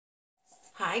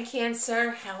Hi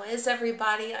Cancer, how is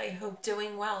everybody? I hope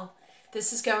doing well.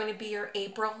 This is going to be your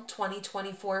April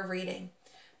 2024 reading.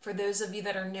 For those of you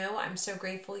that are new, I'm so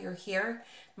grateful you're here.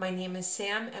 My name is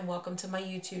Sam and welcome to my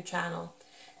YouTube channel.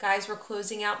 Guys, we're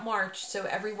closing out March, so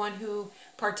everyone who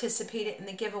participated in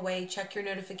the giveaway, check your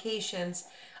notifications.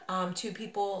 2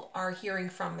 people are hearing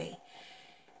from me.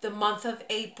 The month of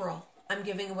April, I'm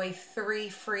giving away 3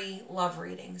 free love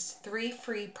readings, 3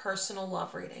 free personal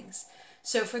love readings.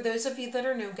 So for those of you that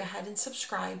are new, go ahead and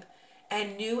subscribe.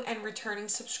 And new and returning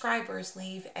subscribers,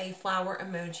 leave a flower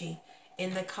emoji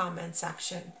in the comment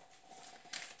section.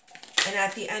 And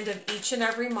at the end of each and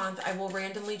every month, I will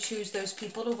randomly choose those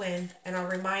people to win. And I'll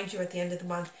remind you at the end of the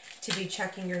month to be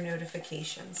checking your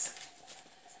notifications.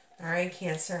 All right,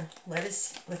 Cancer.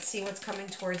 Let's see what's coming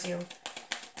towards you.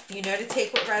 You know to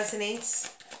take what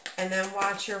resonates. And then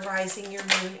watch your rising, your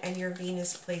moon, and your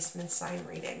Venus placement sign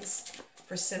readings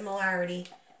for similarity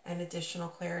and additional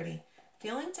clarity.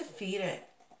 Feeling defeated.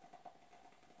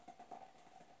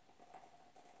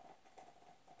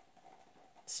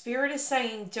 Spirit is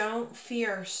saying don't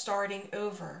fear starting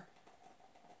over.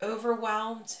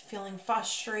 Overwhelmed, feeling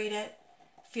frustrated,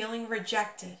 feeling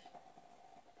rejected.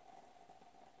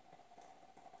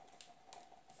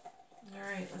 All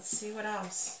right, let's see what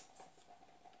else.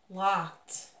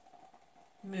 Locked.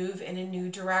 Move in a new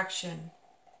direction.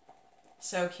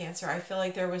 So Cancer, I feel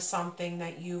like there was something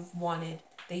that you've wanted,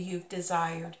 that you've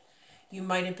desired. You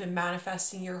might have been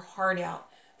manifesting your heart out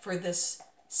for this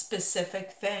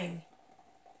specific thing.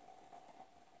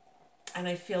 And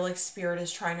I feel like Spirit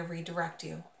is trying to redirect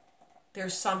you.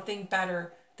 There's something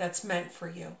better that's meant for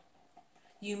you.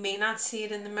 You may not see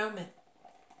it in the moment,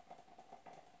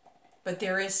 but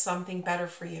there is something better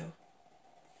for you.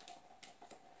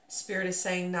 Spirit is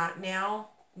saying not now,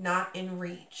 not in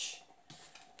reach.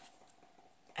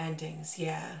 Endings,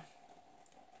 yeah.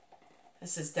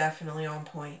 This is definitely on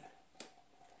point.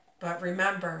 But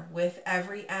remember, with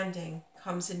every ending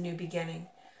comes a new beginning.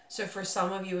 So for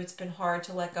some of you, it's been hard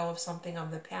to let go of something of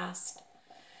the past.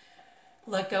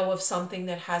 Let go of something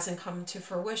that hasn't come to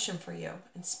fruition for you.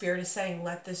 And Spirit is saying,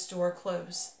 let this door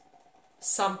close.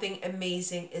 Something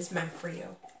amazing is meant for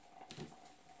you.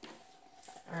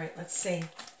 All right, let's see.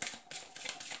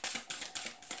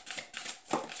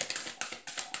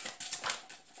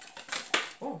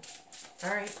 Oh, all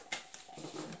right.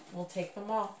 We'll take them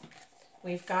all.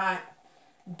 We've got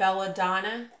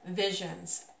Belladonna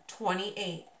Visions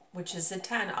 28, which is a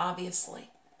 10,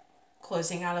 obviously.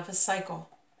 Closing out of a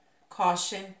cycle.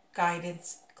 Caution,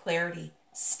 guidance, clarity,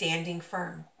 standing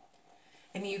firm.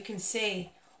 And you can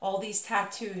see all these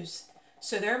tattoos.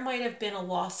 So there might have been a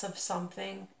loss of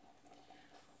something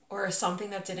or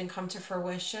something that didn't come to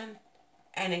fruition.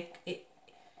 And it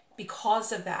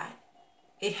because of that,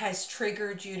 it has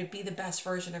triggered you to be the best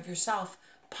version of yourself,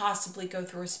 possibly go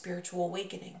through a spiritual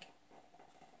awakening.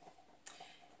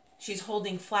 She's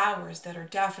holding flowers that are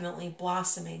definitely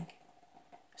blossoming.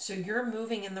 So you're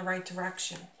moving in the right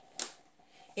direction.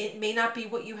 It may not be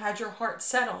what you had your heart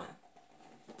set on,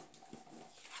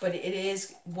 but it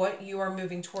is what you are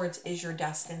moving towards is your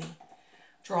destiny.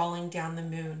 Drawing down the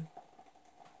moon.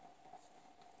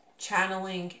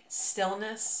 Channeling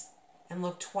stillness and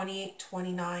look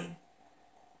 28-29.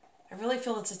 I really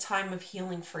feel it's a time of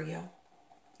healing for you.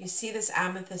 You see this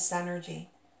amethyst energy.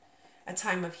 A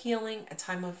time of healing, a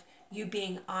time of you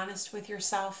being honest with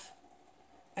yourself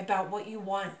about what you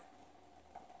want.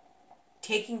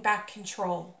 Taking back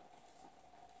control.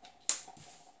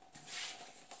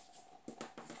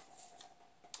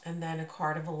 And then a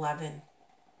card of 11.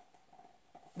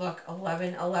 Look,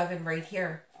 11, 11 right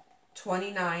here.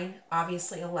 29,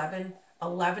 obviously 11,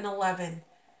 11, 11.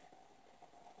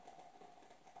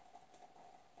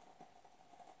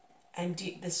 And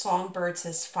the songbird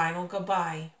says, final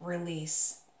goodbye,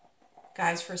 release.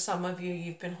 Guys, for some of you,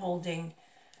 you've been holding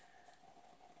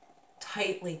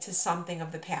tightly to something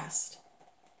of the past.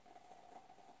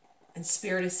 And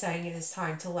Spirit is saying it is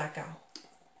time to let go.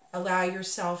 Allow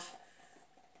yourself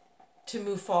to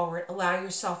move forward. Allow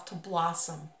yourself to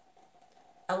blossom.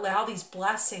 Allow these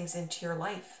blessings into your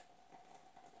life.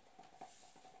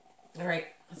 All right,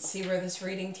 let's see where this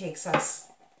reading takes us.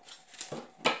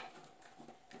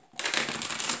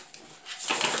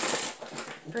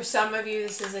 For some of you,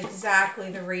 this is exactly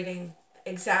the reading,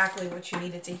 exactly what you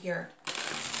needed to hear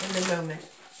in the moment.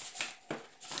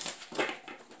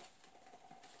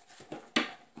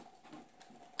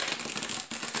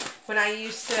 When I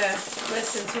used to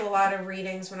listen to a lot of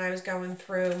readings when I was going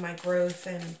through my growth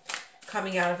and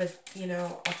coming out of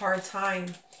a hard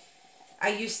time, I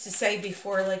used to say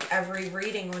before like every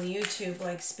reading on YouTube,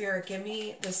 like, Spirit, give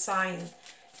me the sign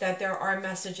that there are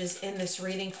messages in this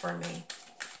reading for me.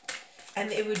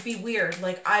 And it would be weird.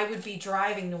 Like, I would be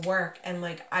driving to work and,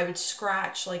 like, I would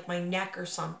scratch, like, my neck or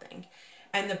something.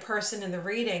 And the person in the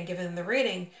reading, given the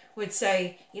reading, would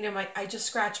say, you know, I just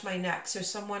scratched my neck. So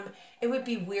someone, it would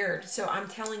be weird. So I'm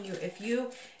telling you, if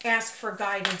you ask for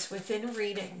guidance within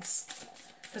readings,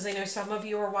 because I know some of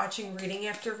you are watching reading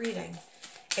after reading,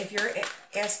 if you're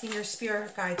asking your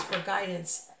spirit guides for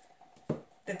guidance,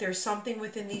 that there's something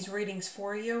within these readings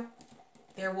for you,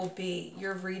 there will be,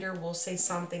 your reader will say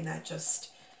something that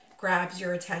just grabs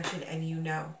your attention and you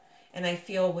know. And I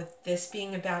feel with this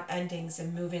being about endings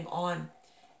and moving on,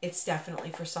 it's definitely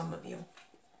for some of you.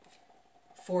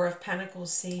 Four of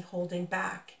Pentacles, see, holding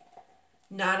back.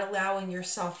 Not allowing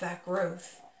yourself that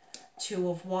growth. Two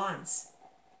of Wands.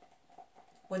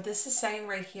 What this is saying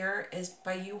right here is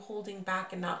by you holding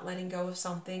back and not letting go of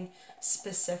something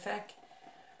specific,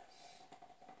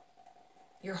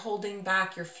 you're holding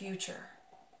back your future.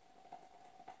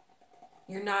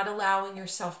 You're not allowing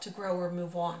yourself to grow or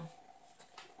move on.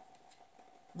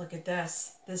 Look at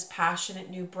this. This passionate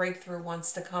new breakthrough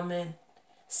wants to come in.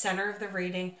 Center of the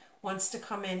reading wants to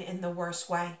come in the worst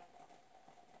way.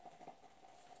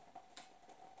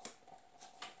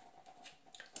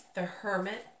 The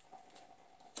Hermit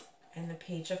and the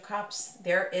Page of Cups.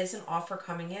 There is an offer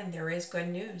coming in. There is good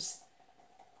news.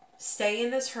 Stay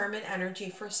in this Hermit energy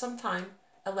for some time.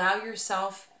 Allow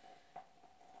yourself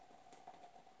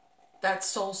that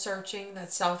soul searching,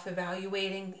 that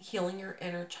self-evaluating, healing your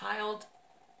inner child,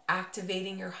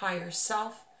 activating your higher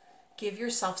self. Give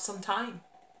yourself some time.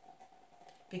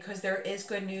 Because there is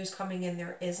good news coming in.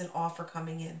 There is an offer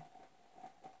coming in.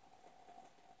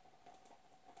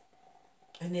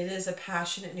 And it is a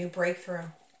passionate new breakthrough.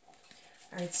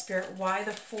 All right, Spirit, why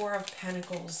the Four of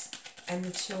Pentacles and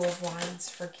the Two of Wands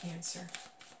for Cancer?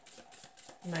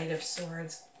 Knight of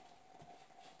Swords.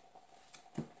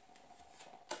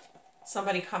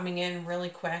 Somebody coming in really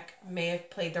quick may have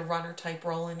played the runner type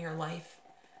role in your life.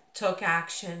 Took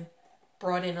action,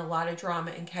 brought in a lot of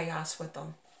drama and chaos with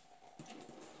them.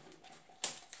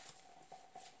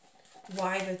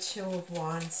 Why the Two of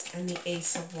Wands and the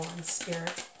Ace of Wands,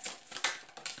 Spirit?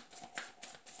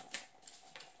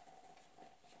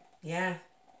 Yeah.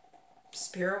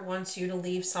 Spirit wants you to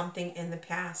leave something in the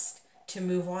past, to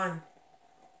move on.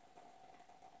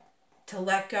 To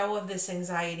let go of this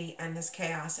anxiety and this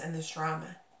chaos and this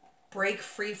drama. Break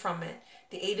free from it.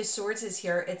 The Eight of Swords is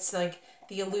here. It's like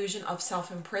the illusion of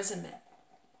self-imprisonment.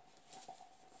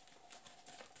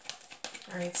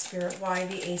 All right, Spirit, why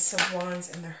the Ace of Wands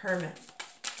and the Hermit?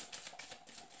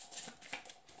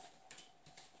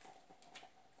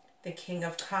 The King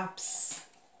of Cups.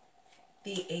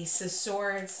 The Ace of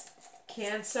Swords.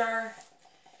 Cancer,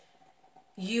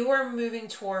 you are moving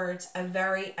towards a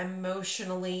very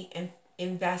emotionally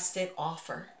invested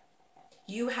offer.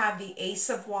 You have the Ace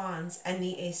of Wands and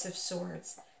the Ace of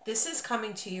Swords. This is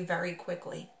coming to you very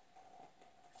quickly.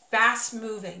 Fast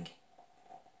moving.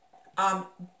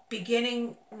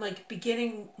 Beginning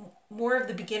more of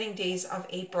the beginning days of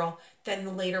April than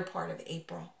the later part of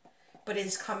April. But it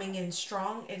is coming in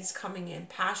strong, it is coming in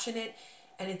passionate,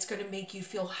 and it's going to make you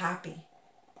feel happy.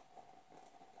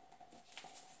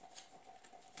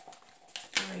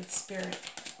 All right, Spirit.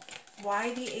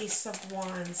 Why the Ace of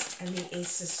Wands and the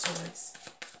Ace of Swords?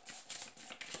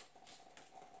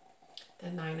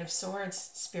 The Nine of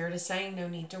Swords. Spirit is saying no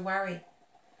need to worry.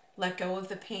 Let go of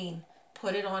the pain.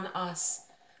 Put it on us.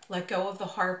 Let go of the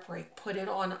heartbreak. Put it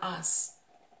on us.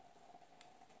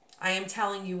 I am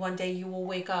telling you, one day you will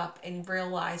wake up and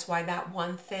realize why that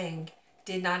one thing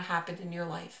did not happen in your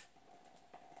life.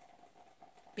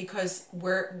 Because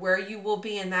where you will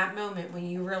be in that moment when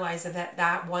you realize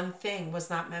that one thing was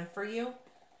not meant for you,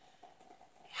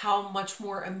 how much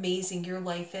more amazing your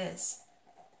life is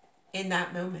in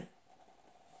that moment.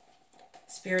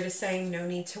 Spirit is saying no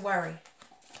need to worry.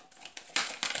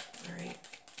 All right.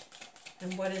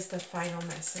 And what is the final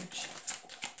message?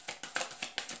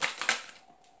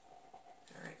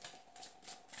 All right.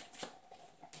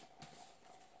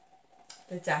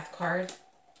 The Death card.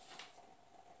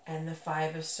 And the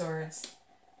Five of Swords.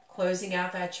 Closing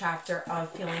out that chapter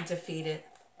of feeling defeated.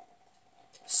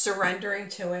 Surrendering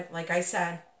to it, like I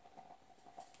said.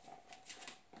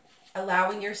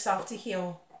 Allowing yourself to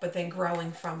heal, but then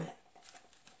growing from it.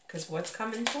 Because what's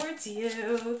coming towards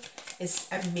you is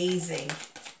amazing.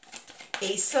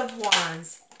 Ace of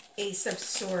Wands, Ace of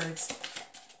Swords.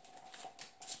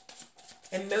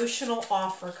 Emotional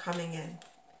offer coming in.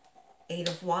 Eight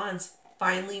of Wands,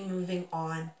 finally moving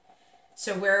on.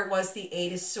 So where it was the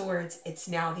Eight of Swords, it's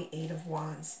now the Eight of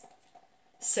Wands.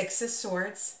 Six of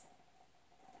Swords.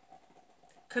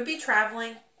 Could be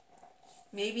traveling.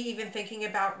 maybe even thinking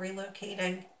about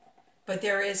relocating, but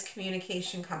there is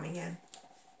communication coming in.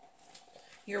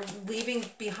 You're leaving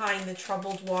behind the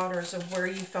troubled waters of where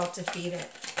you felt defeated,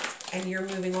 and you're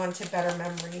moving on to better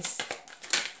memories.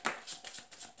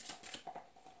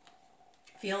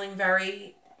 Feeling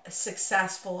very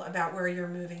successful about where you're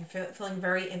moving, feeling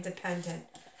very independent.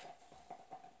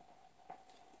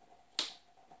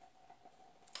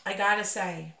 I gotta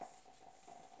say,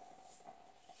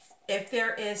 if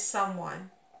there is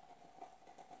someone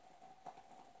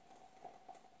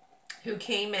who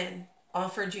came in,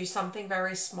 offered you something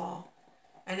very small,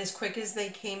 and as quick as they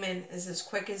came in is as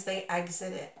quick as they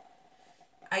exited,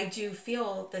 I do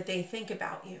feel that they think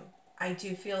about you. I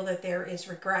do feel that there is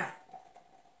regret.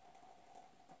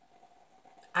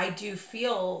 I do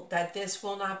feel that this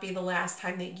will not be the last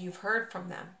time that you've heard from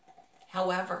them.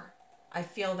 However, I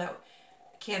feel that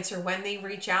Cancer, when they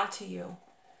reach out to you,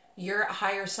 your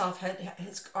higher self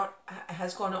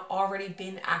has gone already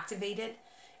been activated,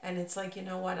 and it's like, you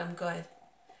know what, I'm good.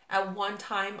 At one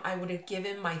time, I would have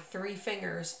given my 3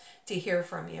 fingers to hear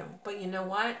from you, but you know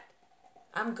what?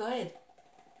 I'm good.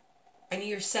 And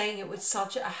you're saying it with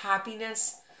such a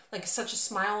happiness, like such a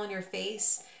smile on your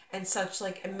face, and such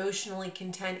like emotionally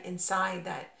content inside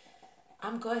that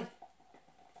I'm good.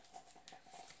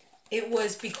 It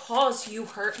was because you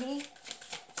hurt me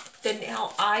that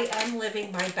now I am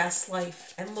living my best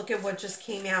life. And look at what just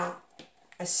came out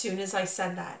as soon as I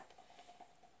said that.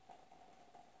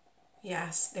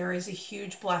 Yes, there is a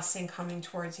huge blessing coming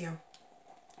towards you.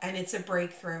 And it's a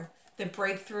breakthrough. The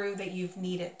breakthrough that you've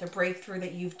needed. The breakthrough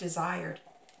that you've desired.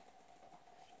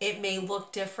 It may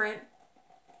look different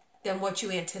than what you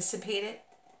anticipated.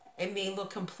 It may look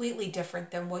completely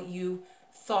different than what you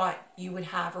thought you would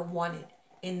have or wanted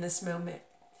in this moment.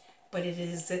 But it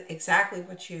is exactly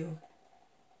what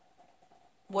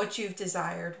you've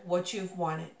desired, what you've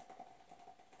wanted.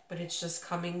 But it's just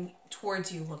coming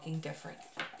towards you looking different.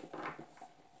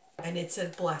 And it's a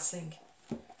blessing.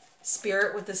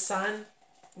 Spirit with the sun,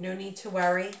 no need to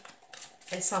worry.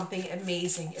 And something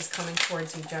amazing is coming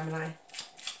towards you, Gemini.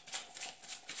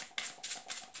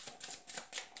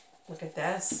 Look at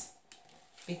this.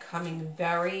 Becoming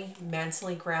very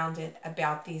mentally grounded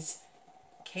about these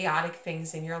chaotic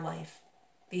things in your life.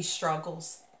 These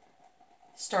struggles.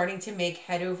 Starting to make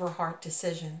head over heart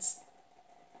decisions.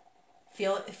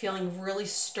 Feeling really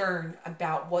stern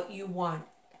about what you want.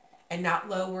 And not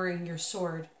lowering your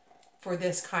sword for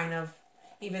this kind of,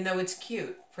 even though it's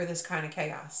cute, for this kind of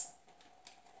chaos.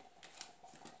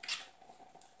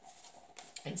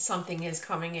 And something is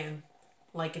coming in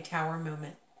like a tower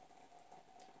moment.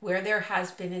 Where there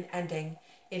has been an ending,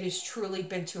 it has truly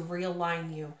been to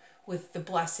realign you with the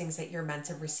blessings that you're meant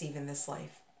to receive in this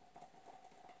life.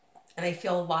 And I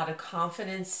feel a lot of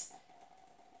confidence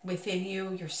within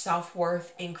you, your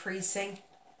self-worth increasing.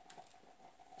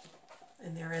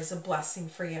 And there is a blessing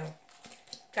for you.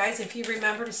 Guys, if you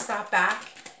remember to stop back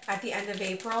at the end of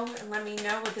April and let me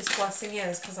know what this blessing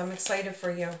is, because I'm excited for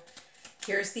you.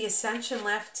 Here's the Ascension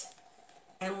lift.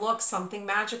 And look, something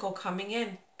magical coming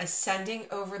in. Ascending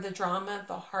over the drama,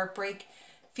 the heartbreak,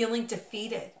 feeling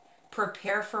defeated.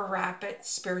 Prepare for rapid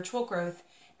spiritual growth.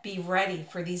 Be ready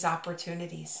for these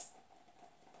opportunities.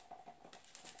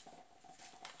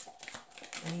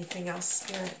 Anything else,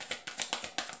 Spirit?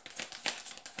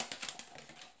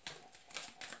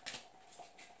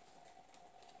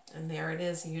 And there it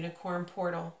is, Unicorn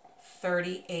Portal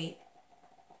 38.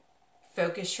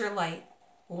 Focus your light.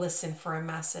 Listen for a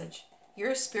message.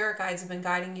 Your spirit guides have been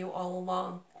guiding you all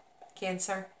along,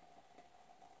 Cancer.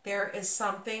 There is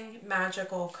something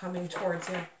magical coming towards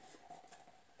you.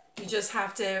 You just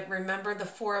have to remember the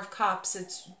Four of Cups.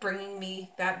 It's bringing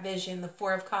me that vision, the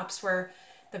Four of Cups, where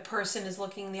the person is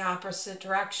looking the opposite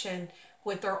direction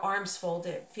with their arms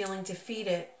folded, feeling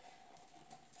defeated,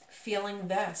 feeling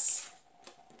this.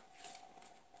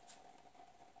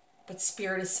 But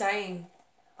Spirit is saying,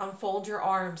 unfold your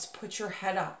arms, put your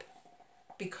head up,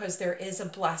 because there is a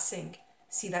blessing.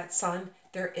 See that sun?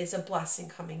 There is a blessing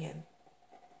coming in.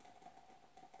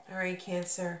 All right,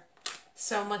 Cancer.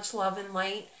 So much love and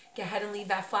light. Go ahead and leave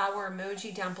that flower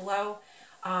emoji down below.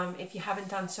 If you haven't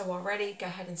done so already, go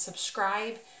ahead and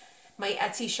subscribe. My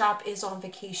Etsy shop is on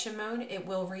vacation mode. It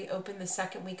will reopen the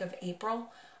second week of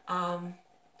April.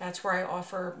 That's where I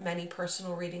offer many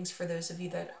personal readings for those of you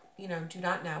that, do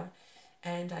not know.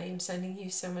 And I am sending you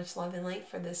so much love and light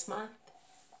for this month.